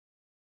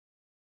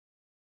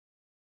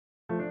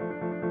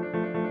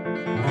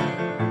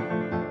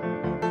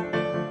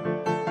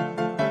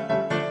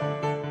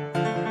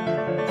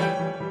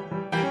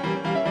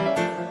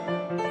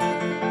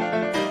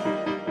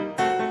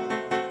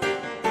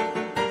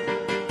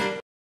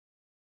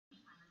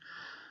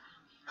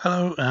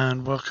Hello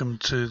and welcome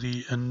to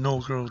the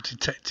inaugural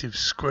Detective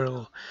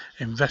Squirrel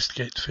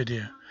Investigate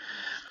video.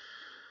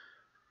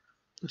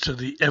 So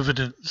the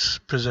evidence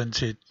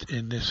presented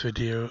in this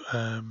video,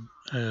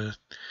 the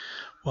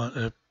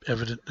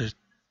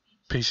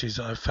pieces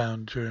that I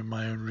found during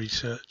my own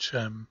research.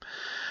 There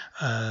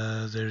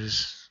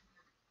is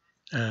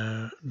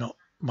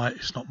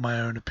it's not my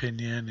own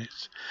opinion.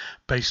 It's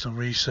based on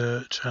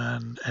research,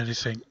 and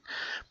anything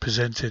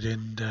presented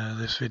in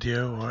this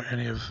video or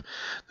any of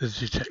the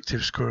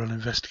Detective Squirrel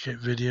Investigate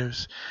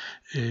videos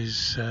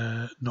is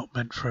not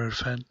meant for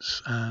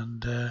offence,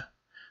 and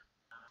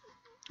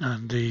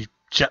the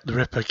Jack the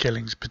Ripper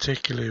killings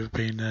particularly have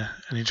been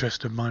an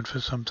interest of mine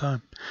for some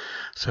time.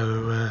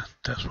 So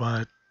that's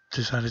why I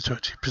decided to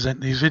actually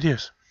present these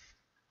videos.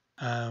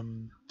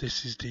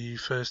 This is the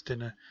first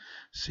in a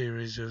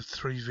series of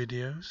 3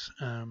 videos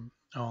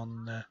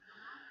on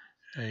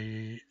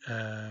a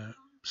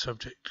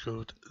subject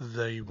called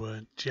They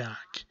Weren't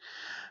Jack.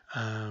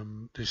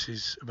 This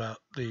is about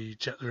the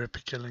Jack the Ripper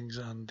killings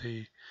and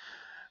the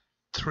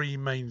 3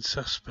 main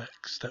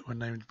suspects that were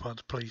named by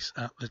the police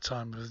at the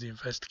time of the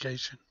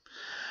investigation.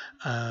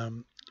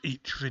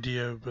 Each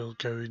video will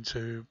go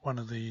into one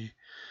of the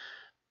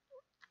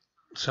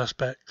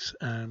suspects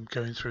and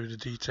going through the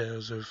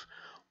details of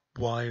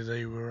why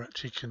they were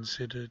actually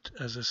considered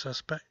as a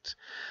suspect,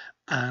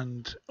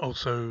 and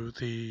also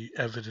the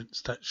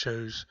evidence that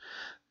shows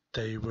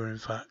they were in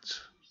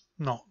fact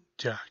not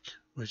Jack,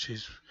 which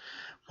is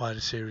why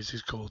the series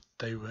is called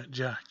They Weren't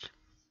Jack.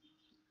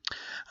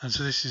 And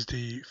so this is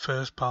the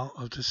first part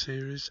of the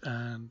series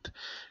and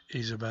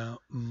is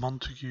about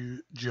Montague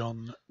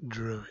John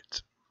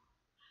Druitt.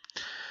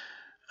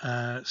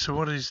 So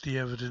what is the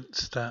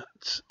evidence that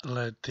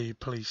led the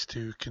police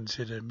to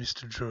consider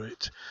Mr.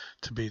 Druitt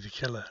to be the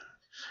killer?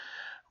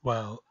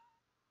 Well,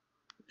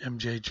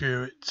 MJ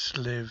Druitt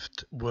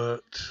lived,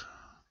 worked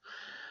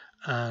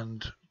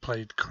and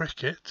played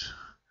cricket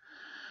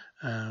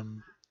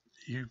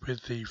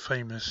with the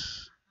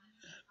famous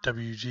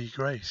W.G.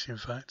 Grace, in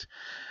fact,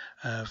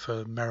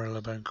 for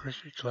Marylebone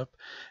Cricket Club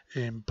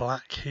in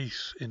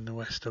Blackheath in the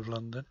west of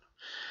London.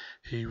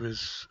 He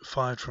was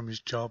fired from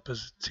his job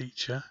as a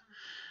teacher.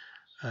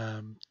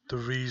 The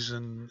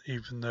reason,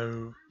 even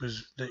though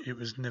it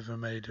was never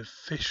made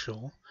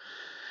official,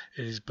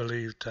 it is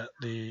believed that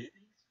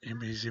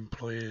his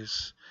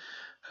employers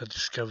had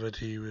discovered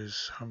he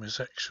was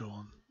homosexual,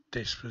 and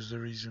this was the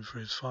reason for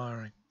his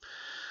firing.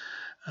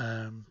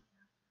 At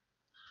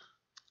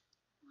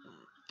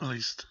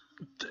least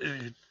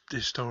the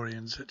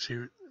historians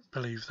actually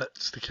believe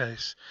that's the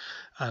case,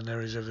 and there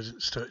is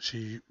evidence to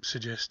actually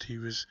suggest he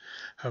was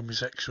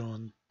homosexual,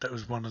 and that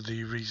was one of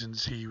the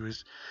reasons he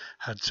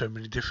had so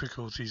many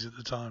difficulties at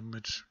the time,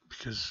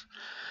 because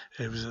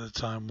it was at a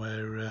time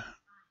where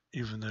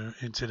even though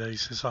in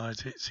today's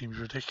society it seems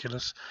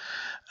ridiculous,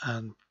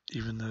 and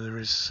even though there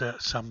is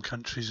some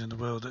countries in the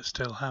world that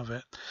still have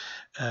it,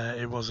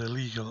 it was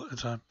illegal at the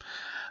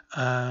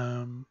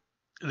time.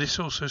 This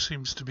also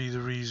seems to be the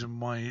reason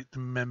why the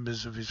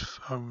members of his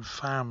own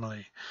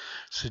family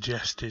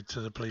suggested to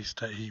the police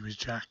that he was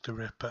Jack the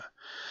Ripper.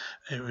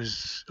 It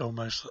was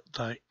almost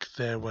like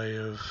their way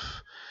of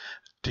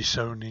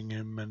disowning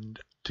him and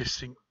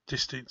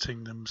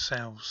distancing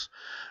themselves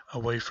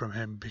away from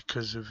him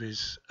because of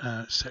his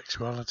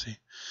sexuality.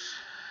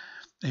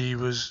 He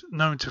was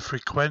known to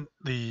frequent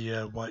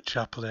the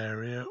Whitechapel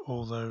area,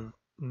 although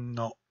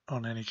not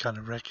on any kind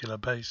of regular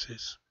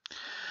basis.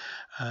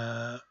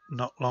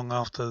 Not long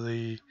after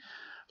the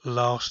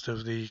last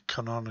of the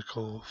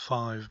canonical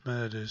 5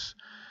 murders,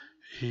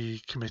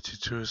 he committed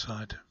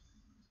suicide.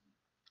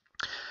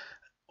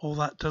 All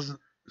that doesn't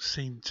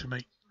seem to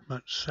make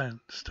much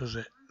sense, does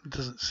it? It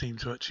doesn't seem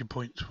to actually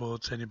point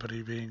towards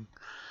anybody being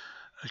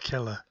a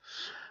killer.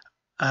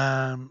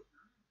 But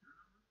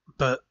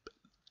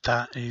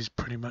that is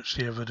pretty much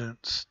the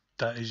evidence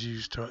that is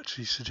used to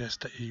actually suggest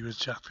that he was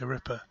Jack the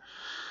Ripper.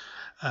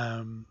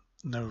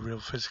 No real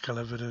physical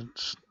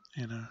evidence,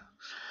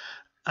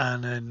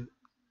 And then,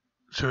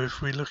 so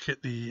if we look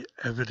at the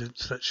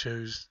evidence that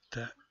shows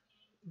that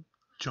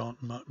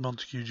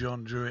Montague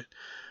John Druitt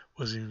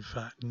was in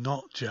fact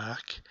not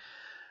Jack,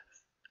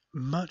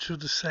 much of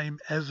the same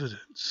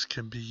evidence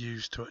can be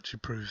used to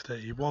actually prove that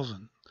he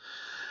wasn't.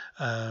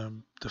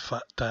 The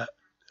fact that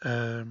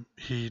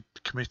he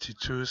committed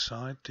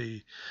suicide,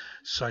 the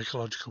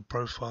psychological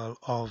profile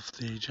of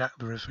the Jack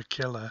the Ripper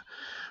killer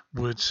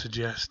would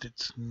suggest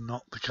it's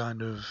not the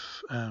kind of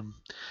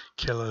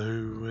killer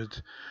who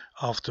would,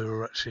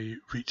 after actually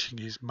reaching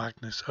his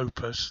magnus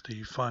opus,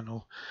 the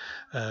final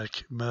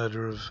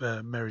murder of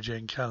Mary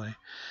Jane Kelly,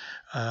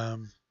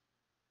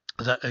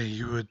 that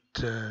he would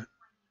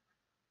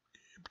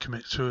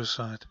commit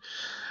suicide.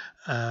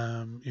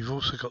 You've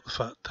also got the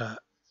fact that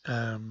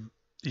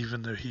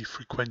even though he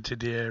frequented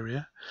the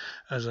area,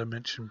 as I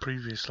mentioned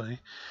previously,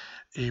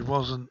 he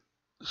wasn't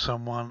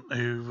someone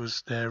who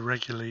was there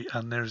regularly,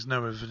 and there is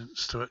no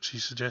evidence to actually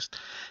suggest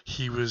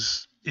he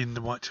was in the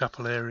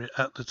Whitechapel area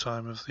at the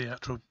time of the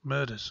actual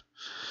murders.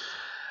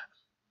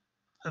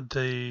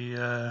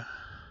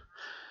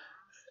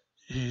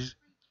 his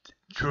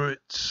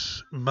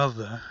Druitt's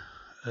mother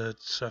had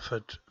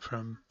suffered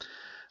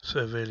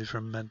severely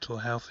from mental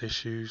health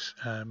issues,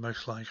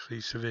 most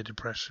likely severe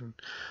depression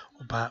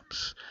or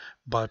perhaps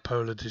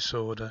bipolar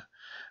disorder.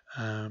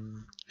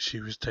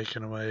 She was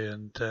taken away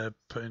and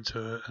put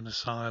into an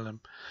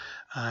asylum,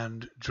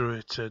 and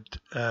Druitt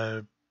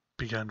had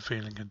began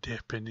feeling a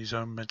dip in his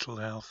own mental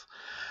health,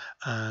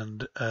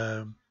 and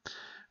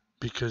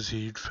because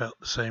he'd felt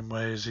the same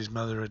way as his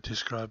mother had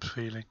described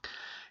feeling,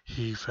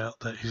 he felt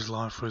that his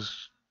life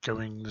was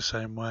going the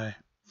same way,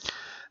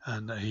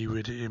 and that he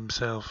would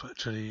himself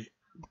actually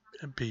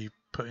be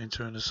put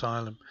into an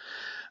asylum.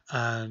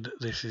 And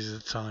this is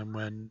a time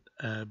when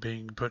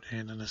being put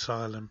in an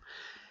asylum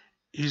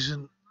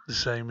isn't the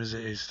same as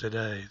it is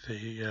today.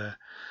 The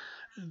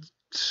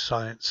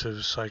science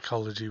of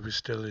psychology was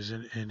still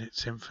in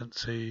its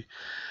infancy.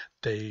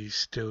 They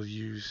still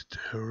used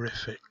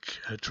horrific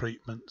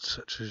treatments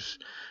such as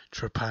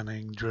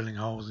trepanning, drilling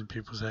holes in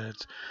people's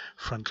heads,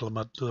 frontal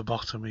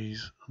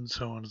lobotomies, and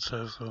so on and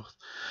so forth.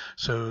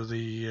 So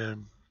the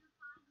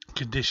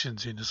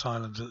conditions in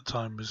asylums at the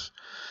time was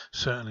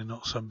certainly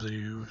not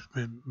somebody who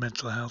with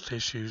mental health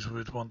issues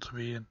would want to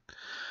be in.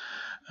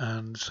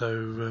 And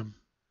so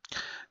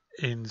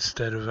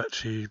instead of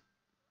actually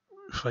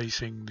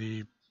facing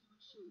the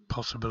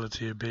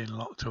possibility of being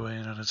locked away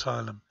in an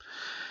asylum,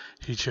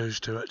 he chose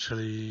to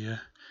actually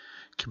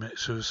commit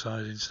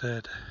suicide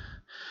instead.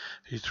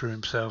 He threw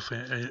himself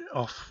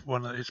off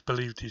it's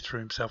believed he threw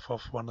himself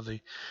off one of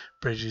the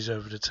bridges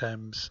over the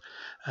Thames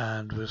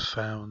and was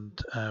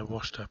found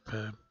washed up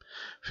a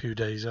few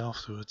days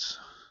afterwards.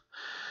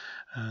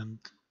 And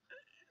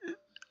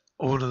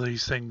all of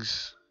these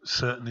things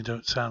certainly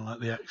don't sound like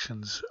the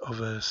actions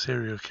of a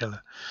serial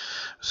killer.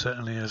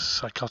 Certainly a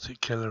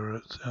psychotic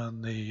killer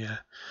on the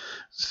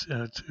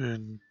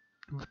in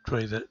the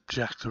way that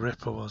Jack the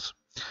Ripper was.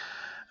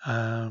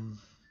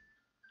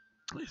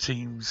 It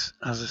seems,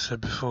 as I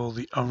said before,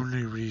 the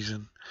only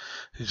reason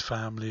his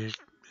family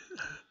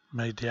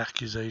made the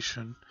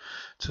accusation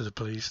to the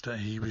police that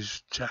he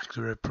was Jack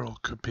the Ripper or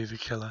could be the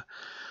killer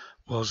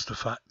was the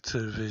fact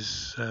of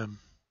his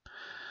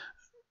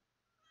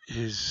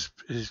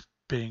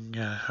being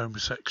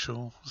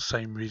homosexual, the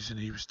same reason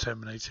he was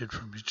terminated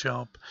from his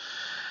job.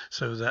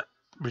 So that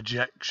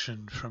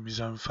rejection from his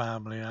own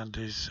family and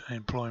his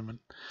employment,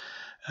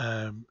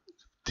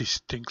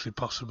 distinctly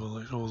possible.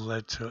 It all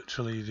led to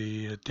actually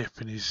the dip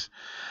in his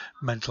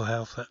mental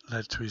health that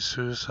led to his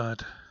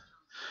suicide.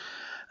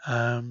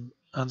 And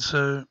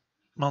so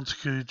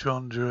Montague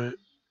John Druitt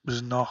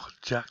was not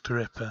Jack the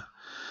Ripper,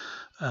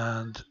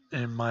 and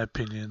in my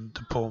opinion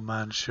the poor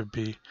man should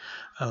be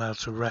allowed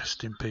to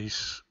rest in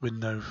peace with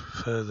no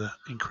further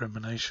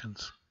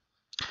incriminations.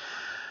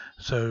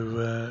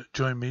 So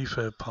join me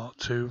for part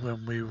 2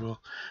 when we will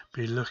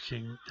be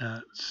looking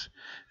at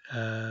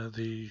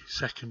the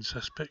second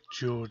suspect,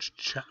 George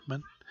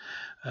Chapman,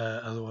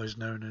 otherwise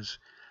known as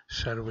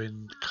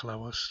Sherwin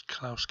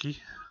Klowski.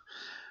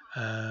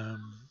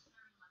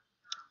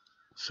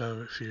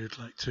 So if you'd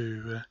like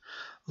to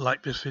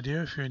like this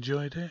video if you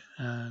enjoyed it,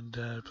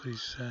 and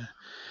please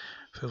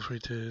feel free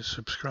to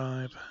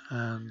subscribe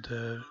and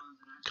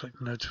click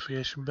the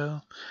notification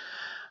bell,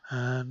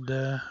 and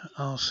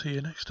I'll see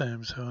you next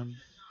time. So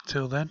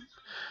until then,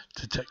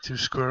 Detective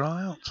Squirrel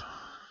out.